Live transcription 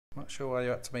not sure why you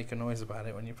had to make a noise about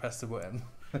it when you press the button.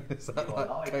 Is that You're like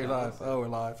live go now, live? so- Oh, we're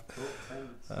live.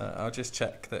 Cool, I'll just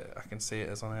check that I can see it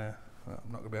as on here. Well,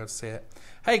 I'm not going to be able to see it.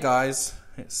 Hey guys,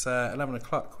 it's 11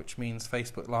 o'clock, which means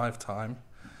Facebook Live time.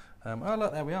 Oh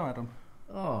look, there we are, Adam.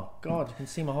 Oh God, you can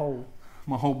see my whole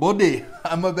body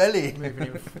and my belly.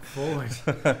 moving forward.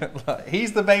 Like,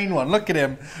 he's the main one. Look at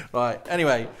him. Right.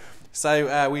 Anyway,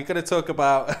 so we're going to talk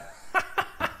about.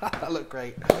 That looked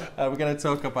great. We're going to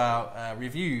talk about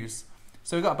reviews.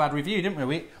 So we got a bad review, didn't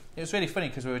we? It was really funny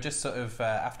because we were just sort of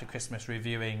after Christmas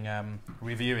reviewing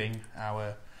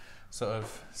our sort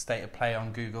of state of play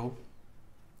on Google,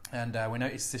 and we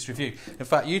noticed this review. In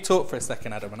fact, you talk for a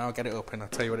second, Adam, and I'll get it up and I'll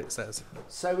tell you what it says.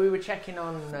 So we were checking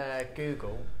on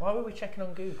Google. Why were we checking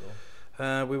on Google?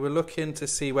 We were looking to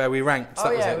see where we ranked. Oh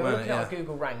That was yeah, it, we were weren't looking it? at our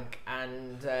Google rank,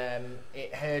 and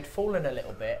it had fallen a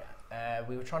little bit.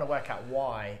 We were trying to work out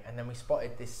why, and then we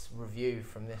spotted this review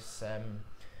from this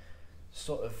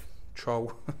sort of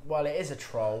Troll. well, it is a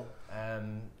troll,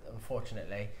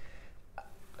 unfortunately.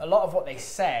 A lot of what they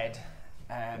said,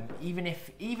 even if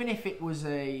it was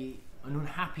an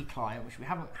unhappy client, which we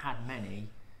haven't had many,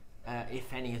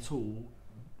 if any at all,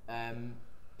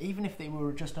 even if they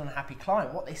were just an unhappy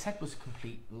client, what they said was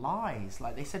complete lies.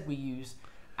 Like, they said we use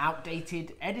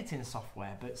outdated editing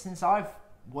software, but since I've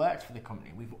worked for the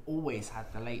company, we've always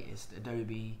had the latest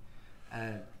Adobe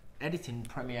editing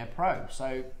Premiere Pro.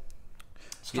 So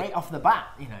straight off the bat,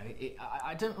 you know,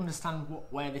 I don't understand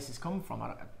where this has come from.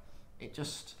 It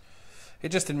just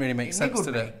didn't really make sense,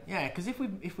 did it? Yeah, because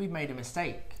if we made a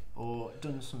mistake or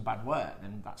done some bad work,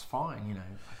 then that's fine. You know,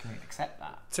 I can accept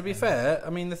that. To be fair, I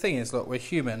mean, the thing is, look, we're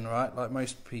human, right? Like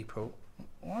most people.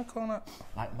 Why can't I?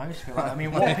 Like most people. I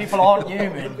mean, what people aren't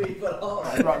human?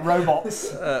 Right,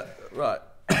 robots. Right.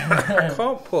 I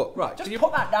can't put. Right. Just can you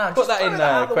put that down. Put Just that throw in it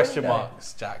out the question window.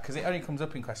 marks, Jack, because it only comes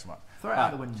up in question marks. Throw it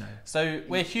out the window. So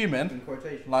we're human, In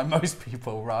quotation. like most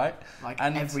people, right? Like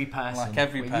And every person. like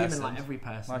every We're person. human like every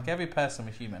person. Like every person,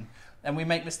 we're human, and we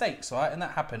make mistakes, right? And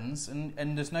that happens,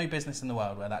 and there's no business in the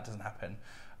world where that doesn't happen.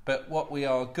 But what we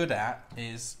are good at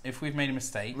is, if we've made a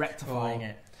mistake, Rectifying or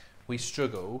it. we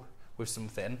struggle with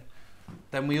something,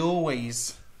 then we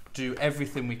always do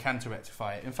everything we can to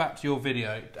rectify it. In fact, your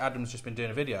video, Adam's just been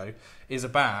doing a video, is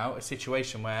about a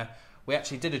situation where we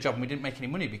actually did a job and we didn't make any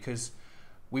money because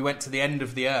we went to the end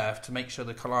of the earth to make sure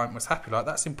the client was happy. Like,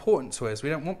 that's important to us. We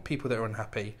don't want people that are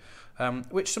unhappy,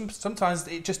 which sometimes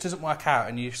it just doesn't work out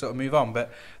and you sort of move on.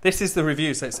 But this is the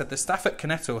review. So it said, the staff at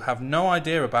Kinettle have no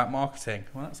idea about marketing.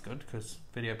 Well, that's good because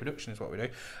video production is what we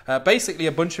do. Basically,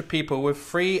 a bunch of people with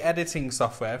free editing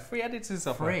software. Free editing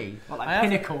software. Free. Well, like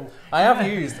Pinnacle. I have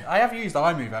used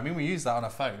iMovie. I mean, we use that on a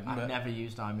phone. I've but never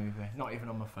used iMovie. Not even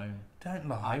on my phone. don't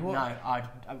lie. No, What?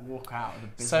 I'd walk out of the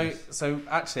business. So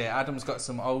actually, Adam's got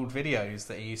some old videos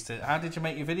that he used to. How did you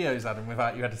make your videos, Adam,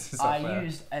 without your editing software? I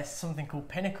used something called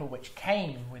Pinnacle, which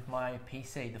came with my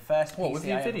PC. The first PC What with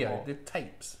your I ever video? bought. The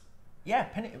tapes. Yeah,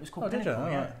 It was called Oh, did you? Pinnacle. Oh,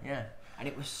 Yeah, right. yeah. And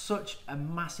it was such a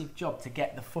massive job to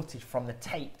get the footage from the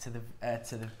tape to the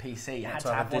PC. You had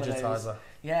to have a one of those. digitizer.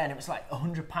 Yeah, and it was like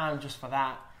 £100 just for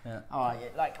that. Yeah. Oh, yeah,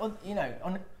 like, you know,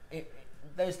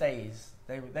 those days,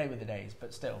 they were the days,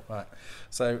 but still. Right.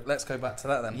 So let's go back to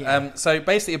that then. Yeah. So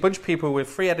basically, a bunch of people with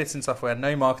free editing software,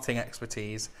 no marketing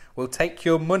expertise, will take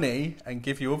your money and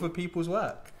give you other people's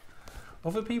work.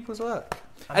 Other people's work.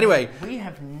 Anyway,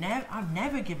 I've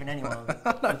never given anyone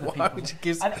other why people's. would you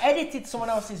give? I've edited someone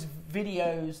else's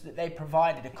videos that they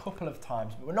provided a couple of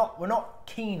times, but we're not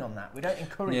keen on that. We don't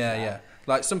encourage that. Yeah.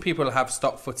 Like, some people have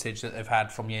stock footage that they've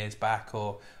had from years back,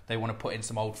 or they want to put in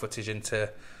some old footage into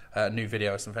a new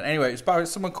video or something. Anyway, it's by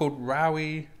someone called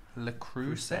Rowie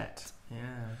LeCreuset. Yeah.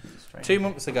 Strange. 2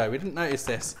 months ago, we didn't notice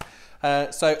this.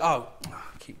 I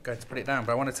keep going to put it down,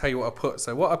 but I want to tell you what I put.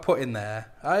 So what I put in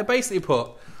there, I basically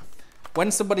put, when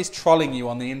somebody's trolling you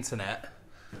on the internet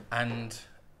and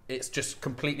it's just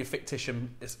completely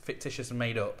fictitious and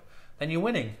made up, then you're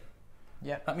winning.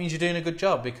 Yeah. That means you're doing a good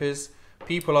job, because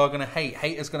people are going to hate.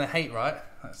 Haters going to hate, right?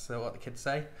 That's what the kids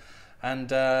say. And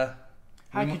How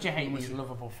could you hate these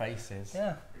lovable faces?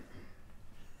 Yeah.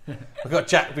 We've got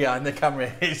Jack behind the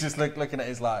camera. He's just looking at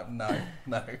his like, no.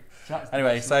 Jack's the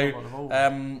Anyway, most so lovable of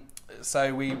all.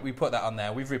 so we put that on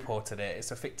there. We've reported it.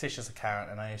 It's a fictitious account,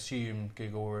 and I assume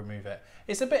Google will remove it.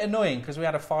 It's a bit annoying because we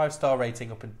had a 5-star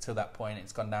rating up until that point.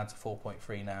 It's gone down to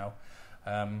 4.3 now.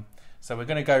 So we're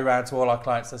going to go around to all our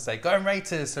clients and say, go and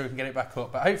rate us so we can get it back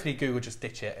up. But hopefully Google just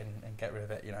ditch it and get rid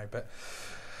of it, you know. But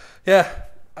yeah,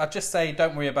 I'd just say,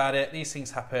 don't worry about it. These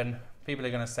things happen. People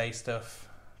are going to say stuff,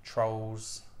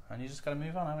 trolls, and you just got to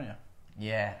move on, haven't you?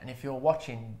 Yeah, and if you're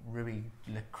watching Rui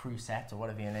LeCreuset or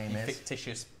whatever your name You is,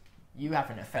 fictitious You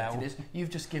haven't affected us. You've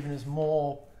just given us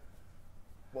more.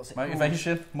 What's it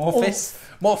Motivation, called? more fists.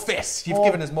 More fists. You've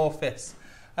given us more fists.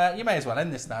 You may as well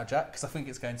end this now, Jack, because I think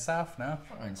it's going south now. It's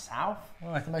not going south.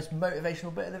 Why? It's the most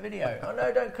motivational bit of the video. Oh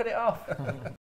no, don't cut it off.